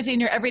 you're so busy in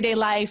your everyday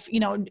life.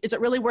 Is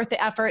it really worth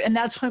the effort? And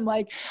that's when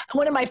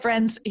one of my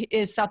friends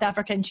is South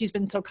African. She's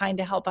been so kind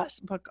to help us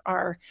book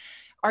our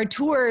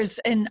tours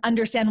and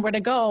understand where to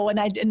go. And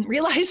I didn't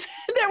realize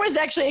there was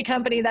actually a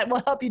company that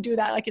will help you do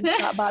that. I can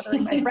stop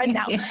bothering my friend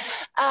now.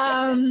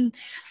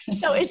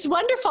 So it's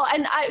wonderful.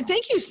 And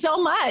thank you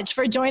so much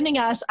for joining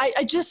us.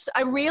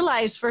 I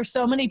realized for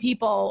so many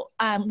people,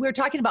 we were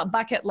talking about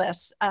bucket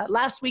lists.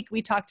 Last week,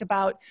 we talked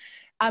about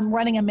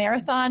running a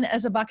marathon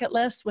as a bucket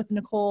list with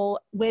Nicole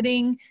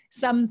Whitting,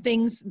 some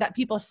things that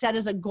people set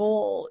as a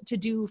goal to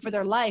do for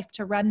their life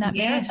to run that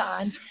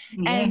marathon.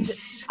 And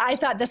I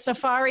thought the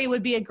safari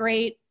would be a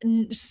great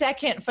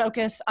second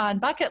focus on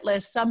bucket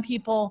lists. Some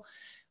people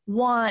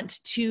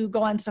want to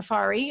go on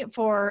safari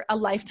for a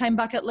lifetime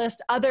bucket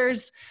list.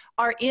 Others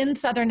are in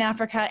Southern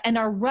Africa and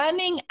are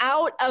running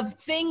out of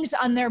things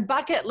on their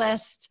bucket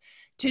list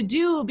to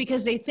do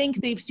because they think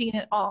they've seen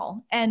it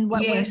all. And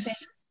what we're saying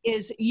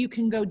is you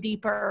can go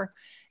deeper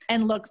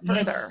and look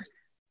further. Yes,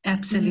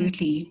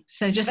 absolutely.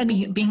 So just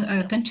being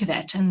open to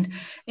that and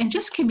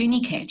just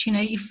communicate.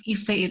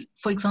 If they,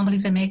 for example,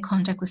 if they make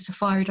contact with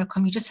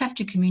safari.com, you just have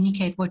to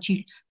communicate what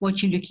you're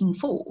looking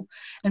for,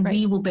 and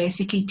we will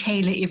basically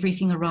tailor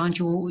everything around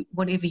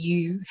whatever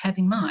you have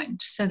in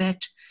mind, so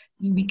that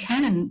you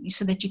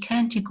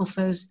can tick off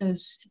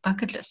those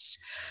bucket lists.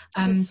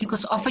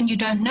 Because often you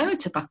don't know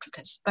it's a bucket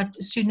list, but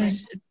as soon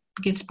as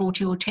gets brought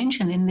to your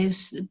attention, then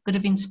there's a bit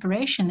of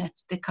inspiration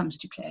that comes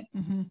to play.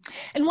 Mm-hmm.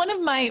 And one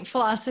of my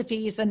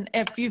philosophies, and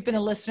if you've been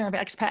a listener of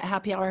Expat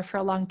Happy Hour for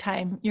a long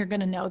time, you're going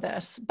to know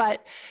this,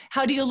 but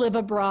how do you live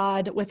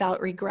abroad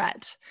without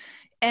regret?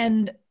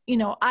 And,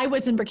 I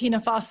was in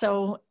Burkina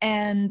Faso,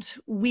 and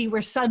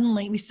we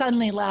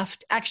suddenly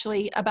left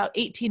actually about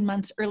 18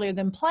 months earlier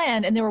than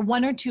planned. And there were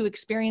 1 or 2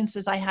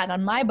 experiences I had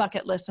on my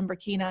bucket list in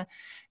Burkina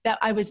that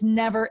I was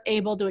never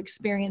able to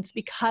experience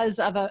because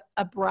of an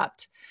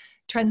abrupt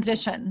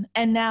transition.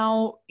 And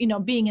now,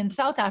 being in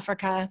South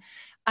Africa,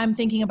 I'm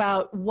thinking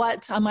about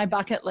what's on my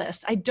bucket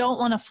list. I don't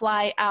want to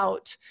fly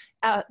out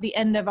at the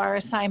end of our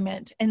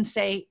assignment and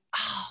say,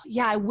 oh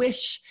yeah, I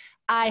wish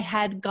I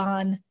had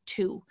gone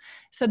too.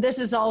 So this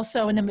is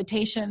also an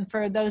invitation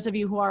for those of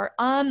you who are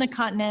on the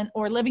continent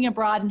or living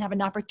abroad and have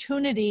an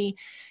opportunity,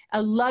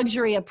 a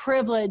luxury, a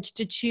privilege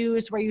to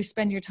choose where you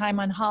spend your time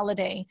on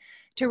holiday,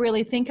 to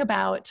really think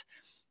about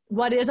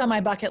what is on my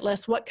bucket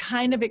list? What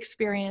kind of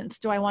experience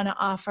do I want to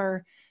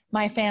offer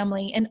my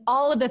family? And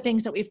all of the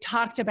things that we've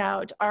talked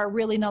about are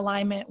really in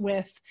alignment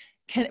with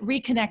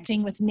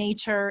reconnecting with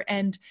nature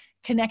and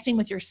connecting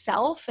with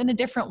yourself in a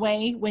different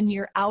way when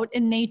you're out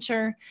in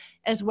nature,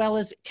 as well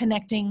as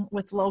connecting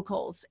with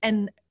locals.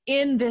 And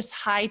in this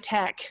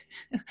high-tech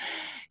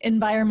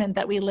environment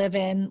that we live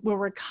in, where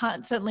we're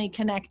constantly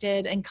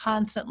connected and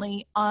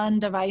constantly on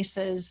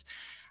devices,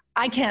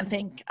 I can't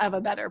think of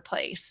a better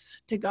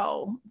place to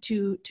go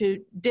to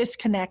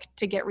disconnect,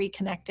 to get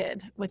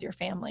reconnected with your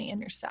family and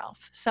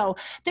yourself. So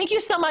thank you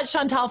so much,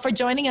 Chantal, for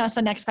joining us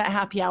on Expat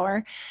Happy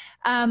Hour.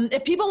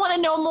 If people want to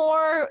know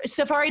more,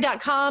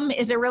 safari.com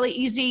is a really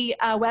easy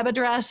web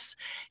address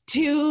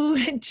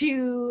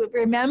to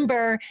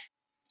remember.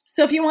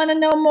 So if you want to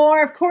know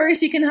more, of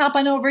course, you can hop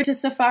on over to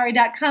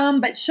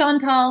safari.com, but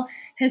Chantal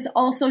has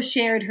also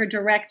shared her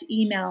direct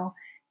email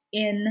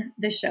in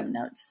the show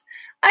notes.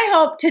 I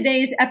hope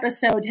today's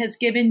episode has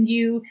given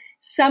you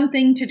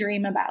something to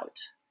dream about.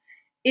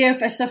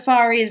 If a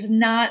safari is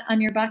not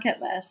on your bucket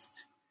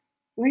list,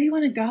 where do you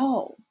want to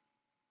go?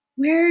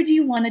 Where do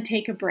you want to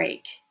take a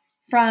break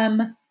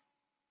from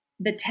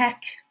the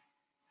tech,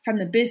 from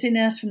the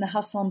busyness, from the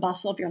hustle and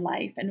bustle of your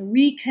life, and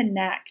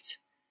reconnect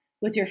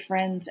with your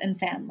friends and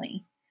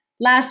family.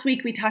 Last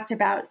week, we talked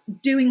about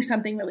doing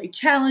something really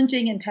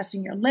challenging and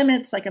testing your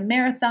limits, like a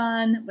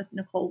marathon with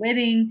Nicole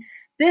Whitting.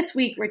 This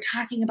week, we're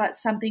talking about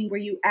something where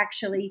you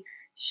actually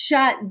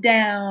shut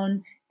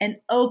down and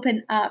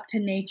open up to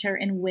nature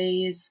in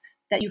ways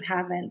that you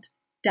haven't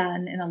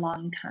done in a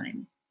long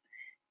time.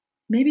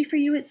 Maybe for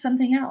you, it's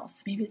something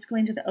else. Maybe it's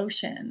going to the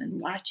ocean and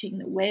watching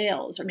the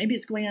whales, or maybe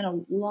it's going on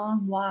a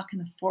long walk in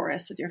the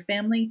forest with your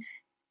family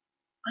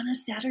on a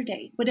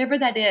Saturday. Whatever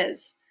that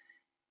is,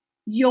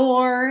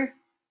 your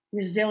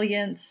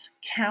resilience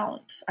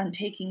counts on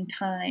taking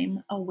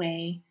time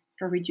away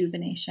for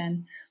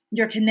rejuvenation.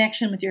 Your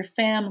connection with your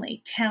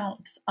family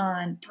counts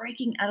on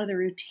breaking out of the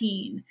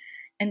routine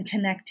and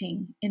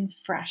connecting in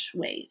fresh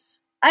ways.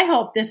 I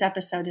hope this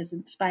episode has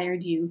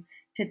inspired you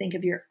to think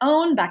of your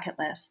own bucket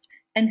list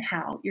and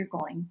how you're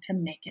going to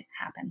make it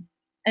happen.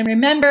 And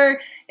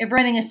remember, if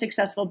running a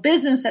successful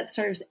business that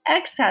serves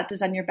expats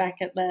is on your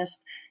bucket list,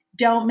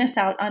 don't miss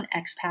out on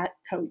Expat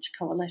Coach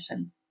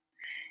Coalition.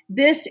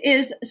 This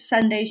is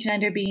Sunday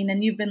Schneider Bean,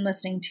 and you've been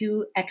listening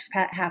to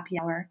Expat Happy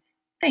Hour.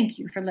 Thank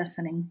you for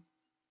listening.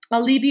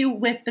 I'll leave you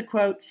with the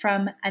quote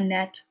from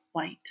Annette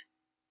White.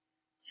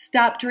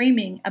 Stop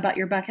dreaming about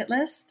your bucket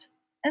list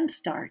and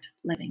start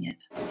living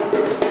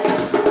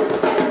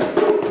it.